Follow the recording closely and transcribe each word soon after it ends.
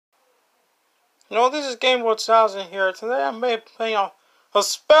This is Game 1000 here. Today I may play a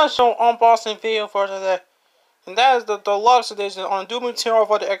special unboxing video for today. And that is the Deluxe Edition on Doom Material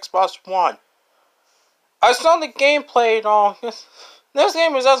for the Xbox One. I saw the gameplay on this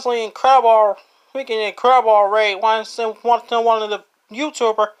game is actually incredible. Freaking incredible already. One of the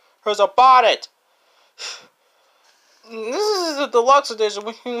YouTubers about it. This is the Deluxe Edition,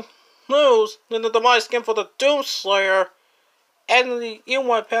 which includes the device skin for the Doom Slayer. And the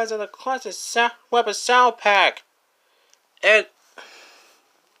E1 pads and the classic weapon sound pack. And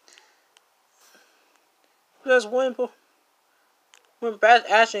there's one best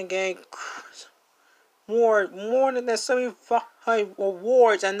action game more than 75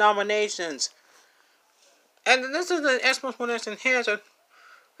 awards and nominations. And this is the Xbox One X Enhancer.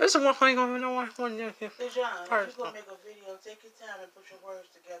 This is one thing I know why one Dejan, if you're gonna make a video, take your time and put your words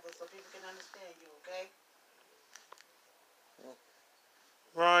together so people can understand you, okay?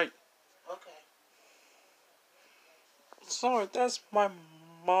 Right. Okay. Sorry, that's my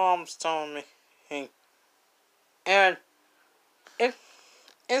mom's telling me. And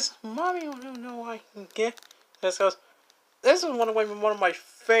it's mommy I don't know I can get this because this is one of my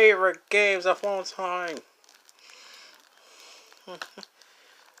favorite games of all time.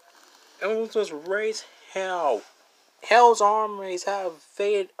 It was just raise hell. Hell's armies have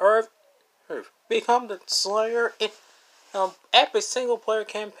invaded Earth, become the Slayer. Epic single-player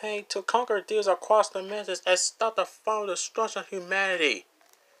campaign to conquer deals across the dimensions and stop the final destruction of humanity.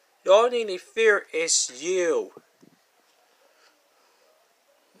 The only thing they fear is you.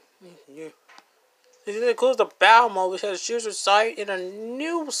 It includes the battle mode, which has user side in a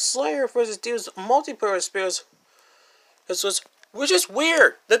new Slayer vs. Deals multiplayer experience. Which is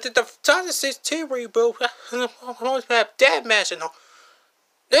weird. The 2016 reboot always have deathmatch and all.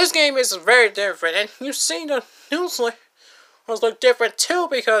 This game is very different, and you've seen the new Slayer was look different too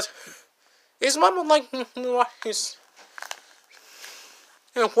because it's mama like his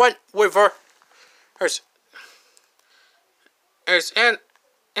and what with her and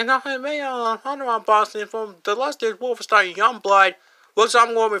I made another unboxing from the last day Wolfenstein Youngblood, which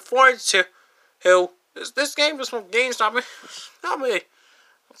I'm going to refer to. This game was from GameStop. Not me.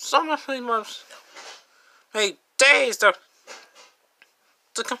 Some months, days to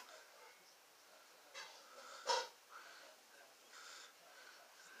come.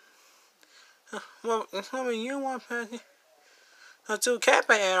 Well, you want the two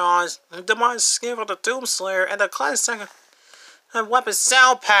campaign add-ons, the demise skin for the Doom Slayer, and the classic weapon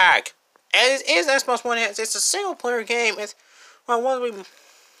sound pack. And it is Xbox One X. It's a single player game. It's one of the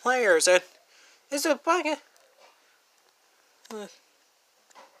players, and it's a bucket.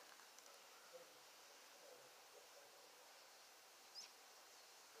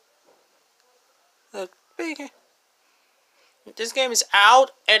 This game is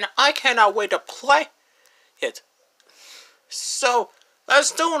out, and I cannot wait to play it. So,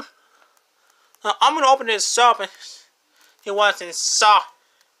 let's do it. I'm going to open this up and see what's inside.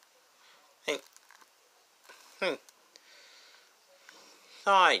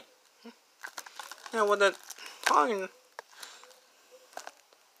 Inside. Now, with the tongue.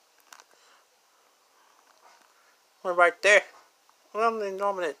 We're right there.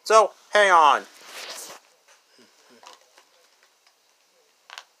 So, hang on.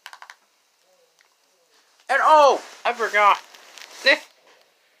 And oh, I forgot. This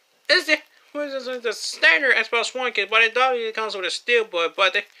is the standard Xbox One kit, but it does comes with a steelbook.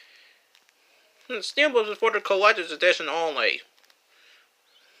 But the steelbook is for the collector's edition only.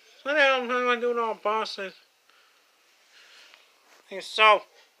 So I'm gonna do it all boxes. So,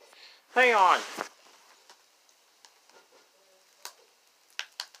 hang on.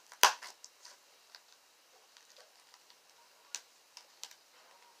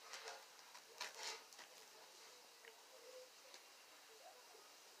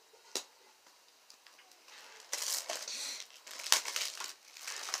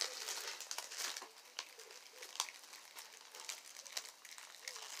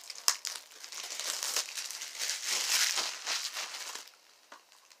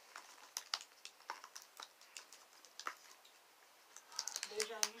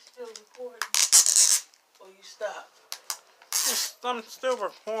 Dejan, you still recording? Or you stopped? I'm still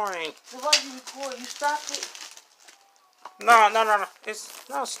recording. So why you record? You stopped it? No. It's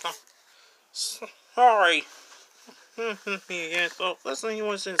not stuff. Sorry. Yeah, so let's see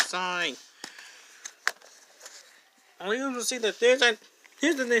what's inside. I usually see that here's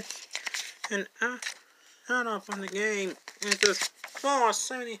the thing, and out off on the game. It's this Fallout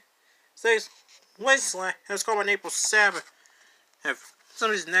 76 Wasteland. It's coming April 7th. And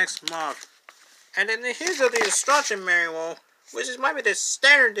somebody's next month. And then here's the instruction manual which is might be the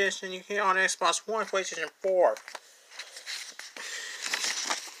standard edition you get on Xbox One, PlayStation 4.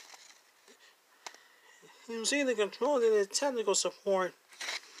 You see the controls and the technical support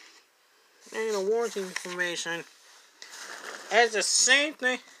and the warranty information. As the same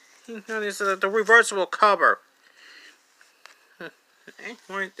thing, it's the reversible cover.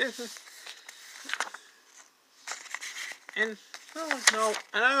 And no,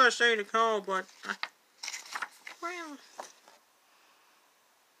 and I'm gonna say the code, but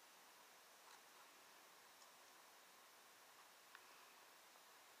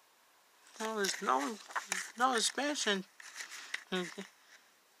well, there's no expansion.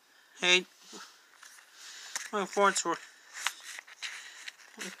 Hey, looking forward to it.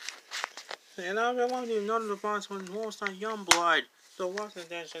 And I want you to know the box when Monster Youngblood. So what's the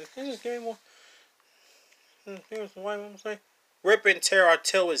intention? This is game one. Here's what I'm saying. Rip and tear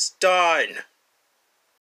until it's done.